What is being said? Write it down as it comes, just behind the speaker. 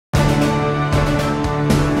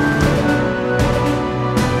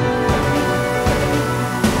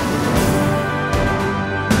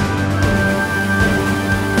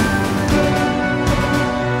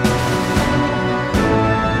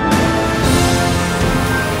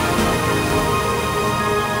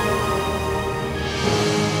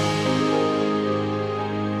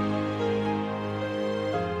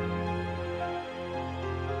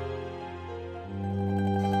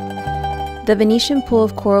The Venetian Pool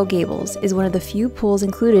of Coral Gables is one of the few pools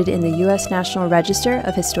included in the U.S. National Register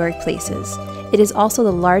of Historic Places. It is also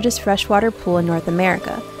the largest freshwater pool in North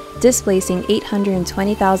America, displacing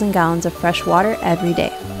 820,000 gallons of fresh water every day.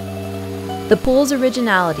 The pool's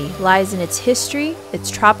originality lies in its history, its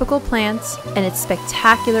tropical plants, and its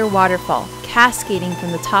spectacular waterfall cascading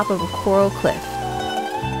from the top of a coral cliff.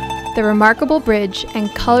 The remarkable bridge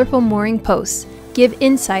and colorful mooring posts give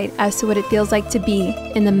insight as to what it feels like to be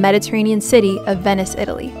in the Mediterranean city of Venice,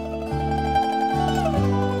 Italy.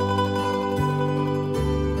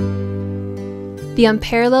 The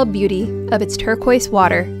unparalleled beauty of its turquoise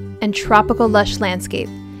water and tropical lush landscape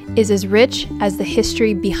is as rich as the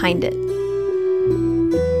history behind it.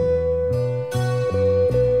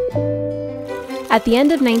 At the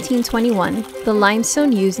end of 1921, the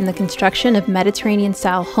limestone used in the construction of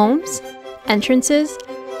Mediterranean-style homes, entrances,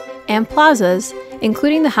 and plazas,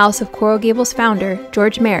 including the house of Coral Gables founder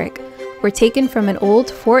George Merrick, were taken from an old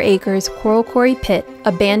 4 acres coral quarry pit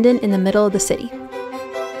abandoned in the middle of the city.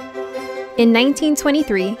 In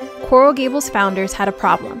 1923, Coral Gables founders had a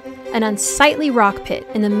problem, an unsightly rock pit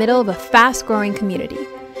in the middle of a fast-growing community.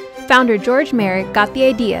 Founder George Merrick got the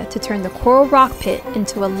idea to turn the coral rock pit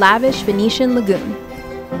into a lavish Venetian lagoon.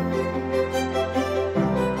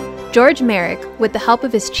 George Merrick, with the help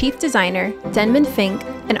of his chief designer, Denman Fink,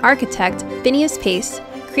 and architect, Phineas Pace,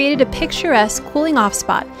 created a picturesque cooling-off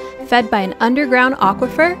spot fed by an underground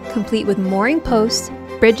aquifer complete with mooring posts,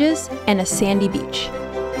 bridges, and a sandy beach.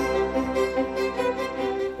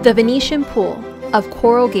 The Venetian Pool of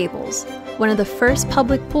Coral Gables, one of the first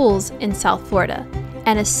public pools in South Florida,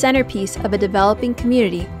 and a centerpiece of a developing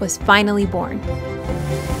community, was finally born.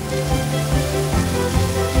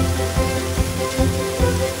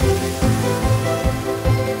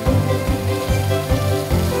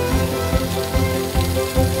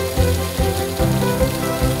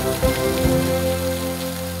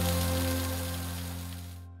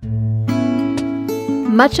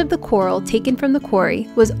 Much of the coral taken from the quarry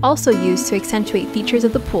was also used to accentuate features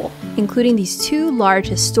of the pool, including these 2 large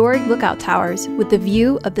historic lookout towers with the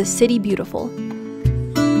view of the CityBeautiful.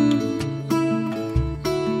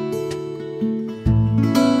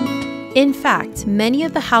 In fact, many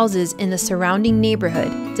of the houses in the surrounding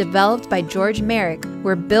neighborhood developed by George Merrick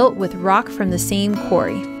were built with rock from the same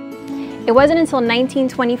quarry. It wasn't until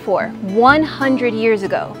 1924, 100 years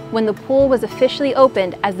ago, when the pool was officially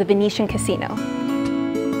opened as the Venetian Casino.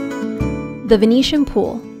 The Venetian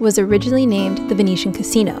Pool was originally named the Venetian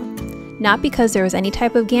Casino, not because there was any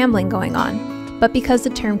type of gambling going on, but because the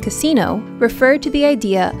term casino referred to the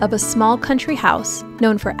idea of a small country house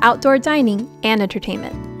known for outdoor dining and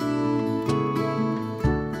entertainment.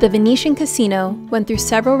 The Venetian Casino went through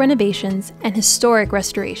several renovations and historic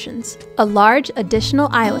restorations. A large additional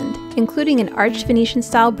island, including an arched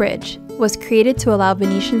Venetian-style bridge, was created to allow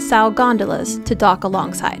Venetian-style gondolas to dock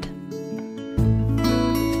alongside.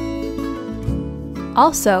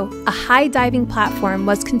 Also, a high diving platform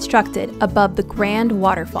was constructed above the grand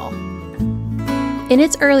waterfall. In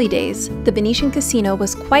its early days, the Venetian Casino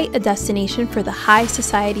was quite a destination for the high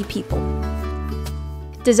society people.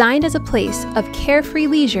 Designed as a place of carefree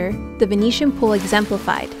leisure, the Venetian Pool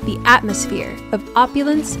exemplified the atmosphere of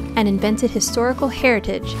opulence and invented historical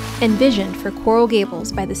heritage envisioned for Coral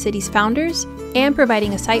Gables by the city's founders and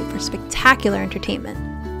providing a site for spectacular entertainment.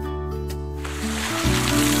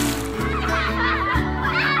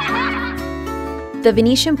 The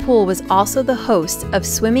Venetian Pool was also the host of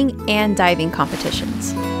swimming and diving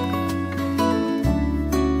competitions,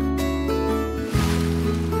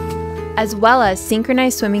 as well as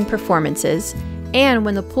synchronized swimming performances, and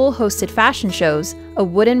when the pool hosted fashion shows, a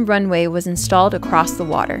wooden runway was installed across the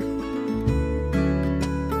water.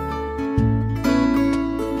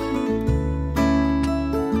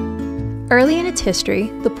 Early in its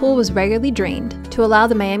history, the pool was regularly drained to allow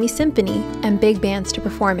the Miami Symphony and big bands to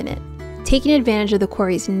perform in it, taking advantage of the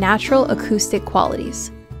quarry's natural acoustic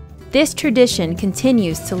qualities. This tradition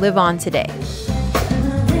continues to live on today.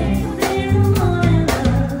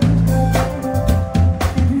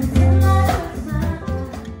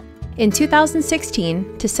 In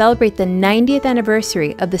 2016, to celebrate the 90th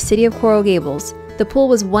anniversary of the city of Coral Gables, the pool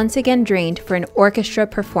was once again drained for an orchestra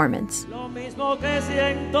performance.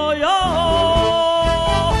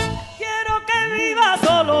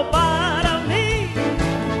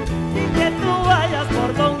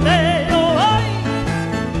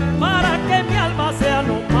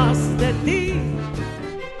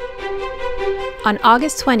 On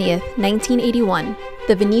August 20th, 1981,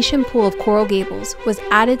 the Venetian Pool of Coral Gables was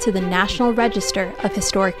added to the National Register of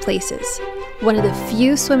Historic Places, one of the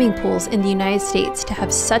few swimming pools in the United States to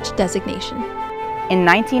have such designation. In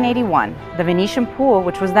 1981, the Venetian Pool,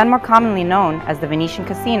 which was then more commonly known as the Venetian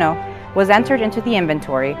Casino, was entered into the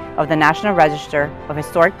inventory of the National Register of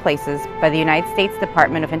Historic Places by the United States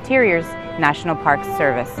Department of Interior's National Parks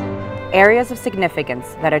Service. Areas of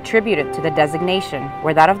significance that are attributed to the designation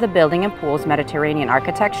were that of the building and pool's Mediterranean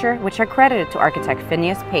architecture, which are credited to architect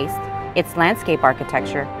Phineas Paste, its landscape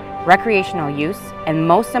architecture, recreational use, and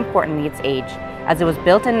most importantly its age, as it was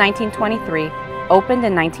built in 1923, opened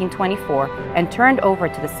in 1924, and turned over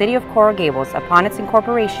to the city of Coral Gables upon its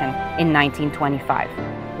incorporation in 1925.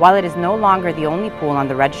 While it is no longer the only pool on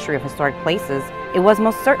the Registry of Historic Places, it was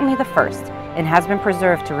most certainly the first and has been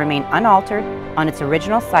preserved to remain unaltered on its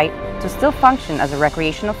original site to still function as a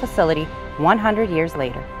recreational facility 100 years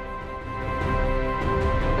later.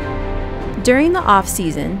 During the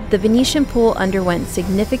off-season, the Venetian Pool underwent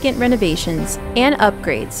significant renovations and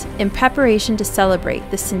upgrades in preparation to celebrate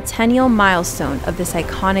the centennial milestone of this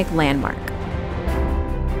iconic landmark.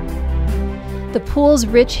 The pool's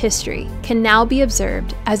rich history can now be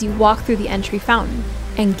observed as you walk through the entry fountain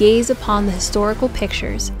and gaze upon the historical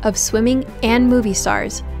pictures of swimming and movie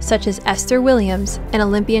stars such as Esther Williams and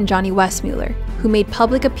Olympian Johnny Westmuller, who made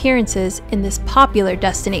public appearances in this popular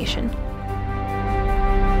destination.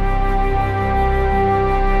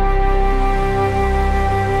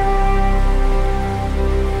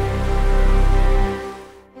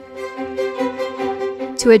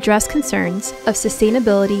 To address concerns of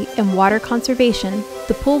sustainability and water conservation,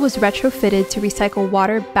 the pool was retrofitted to recycle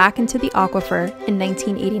water back into the aquifer in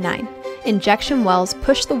 1989. Injection wells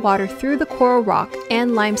push the water through the coral rock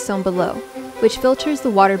and limestone below, which filters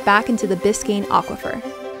the water back into the Biscayne aquifer.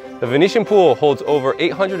 The Venetian Pool holds over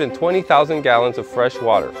 820,000 gallons of fresh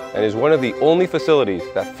water and is one of the only facilities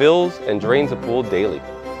that fills and drains the pool daily.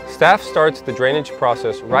 Staff starts the drainage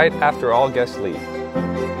process right after all guests leave.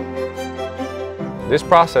 This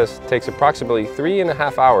process takes approximately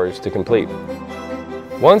 3.5 hours to complete.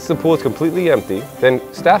 Once the pool is completely empty, then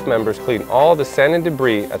staff members clean all the sand and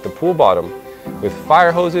debris at the pool bottom with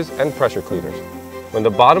fire hoses and pressure cleaners. When the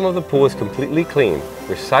bottom of the pool is completely clean,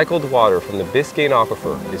 recycled water from the Biscayne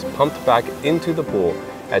aquifer is pumped back into the pool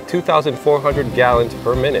at 2,400 gallons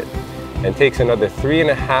per minute and takes another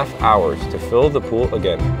 3.5 hours to fill the pool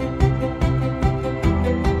again.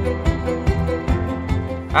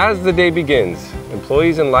 As the day begins,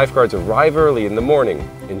 employees and lifeguards arrive early in the morning,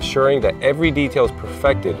 ensuring that every detail is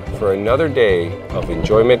perfected for another day of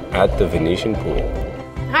enjoyment at the Venetian Pool.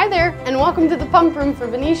 Hi there, and welcome to the pump room for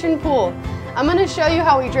Venetian Pool. I'm going to show you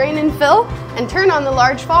how we drain and fill and turn on the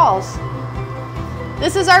large falls.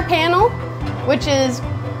 This is our panel, which is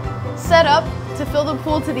set up to fill the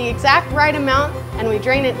pool to the exact right amount, and we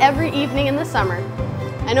drain it every evening in the summer.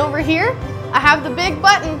 And over here, I have the big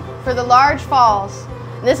button for the large falls.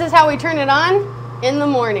 This is how we turn it on in the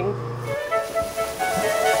morning.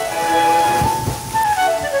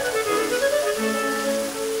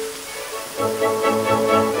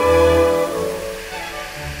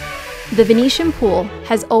 The Venetian Pool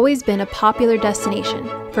has always been a popular destination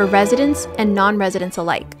for residents and non-residents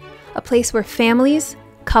alike, a place where families,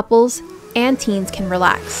 couples, and teens can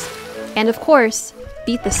relax. And of course,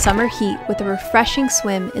 beat the summer heat with a refreshing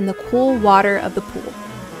swim in the cool water of the pool.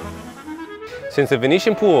 Since the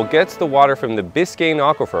Venetian Pool gets the water from the Biscayne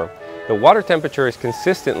aquifer, the water temperature is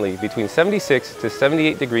consistently between 76 to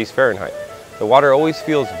 78 degrees Fahrenheit. The water always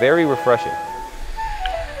feels very refreshing.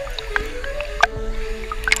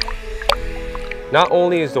 Not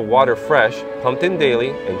only is the water fresh, pumped in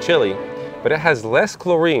daily, and chilly, but it has less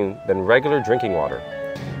chlorine than regular drinking water.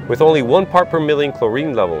 With only 1 part per million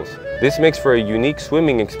chlorine levels, this makes for a unique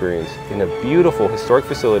swimming experience in a beautiful historic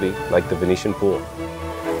facility like the Venetian Pool.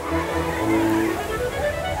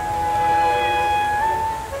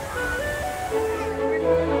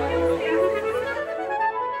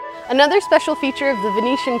 Another special feature of the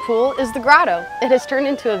Venetian Pool is the grotto. It has turned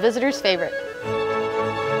into a visitor's favorite.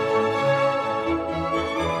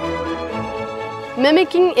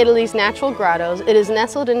 Mimicking Italy's natural grottos, it is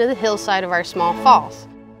nestled into the hillside of our small falls.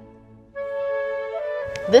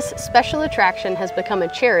 This special attraction has become a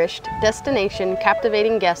cherished destination,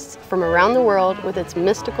 captivating guests from around the world with its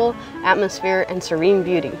mystical atmosphere and serene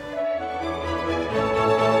beauty.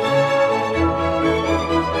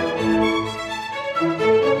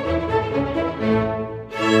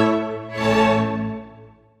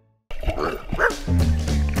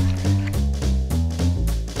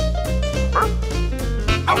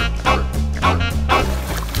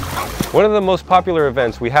 One of the most popular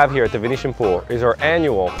events we have here at the Venetian Pool is our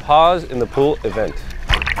annual Paws in the Pool event.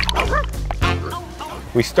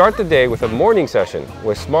 We start the day with a morning session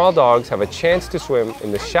where small dogs have a chance to swim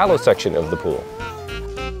in the shallow section of the pool.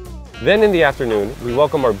 Then in the afternoon, we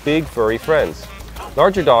welcome our big furry friends.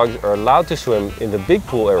 Larger dogs are allowed to swim in the big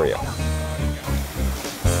pool area.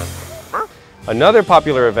 Another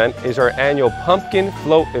popular event is our annual pumpkin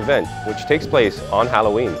float event, which takes place on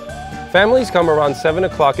Halloween. Families come around 7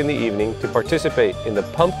 o'clock in the evening to participate in the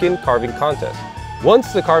pumpkin carving contest.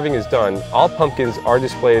 Once the carving is done, all pumpkins are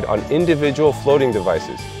displayed on individual floating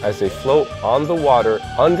devices as they float on the water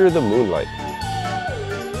under the moonlight.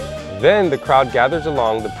 Then the crowd gathers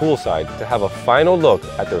along the poolside to have a final look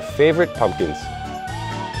at their favorite pumpkins.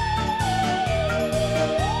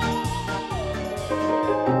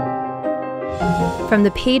 From the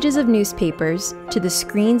pages of newspapers to the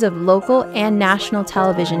screens of local and national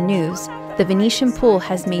television news, the Venetian Pool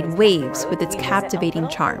has made waves with its captivating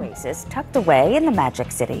charm. Tucked away in the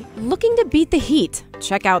Magic City. Looking to beat the heat?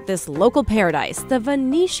 Check out this local paradise, the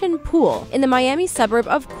Venetian Pool, in the Miami suburb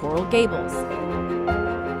of Coral Gables.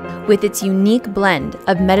 With its unique blend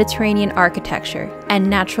of Mediterranean architecture and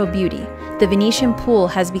natural beauty, the Venetian Pool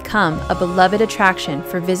has become a beloved attraction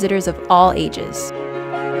for visitors of all ages.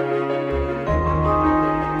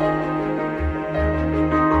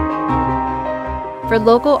 For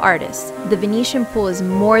local artists, the Venetian Pool is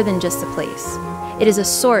more than just a place. It is a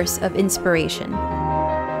source of inspiration.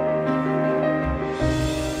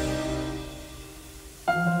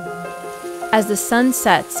 As the sun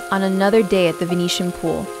sets on another day at the Venetian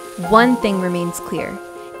Pool, one thing remains clear.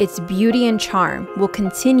 Its beauty and charm will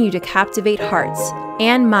continue to captivate hearts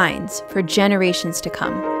and minds for generations to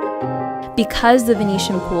come. Because the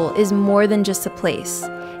Venetian Pool is more than just a place,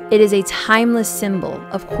 it is a timeless symbol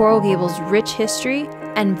of Coral Gables' rich history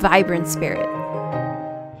and vibrant spirit.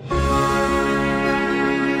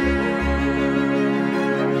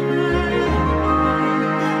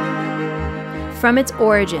 From its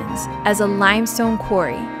origins as a limestone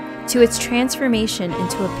quarry to its transformation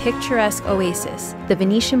into a picturesque oasis, the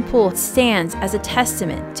Venetian Pool stands as a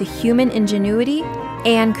testament to human ingenuity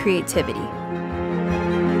and creativity.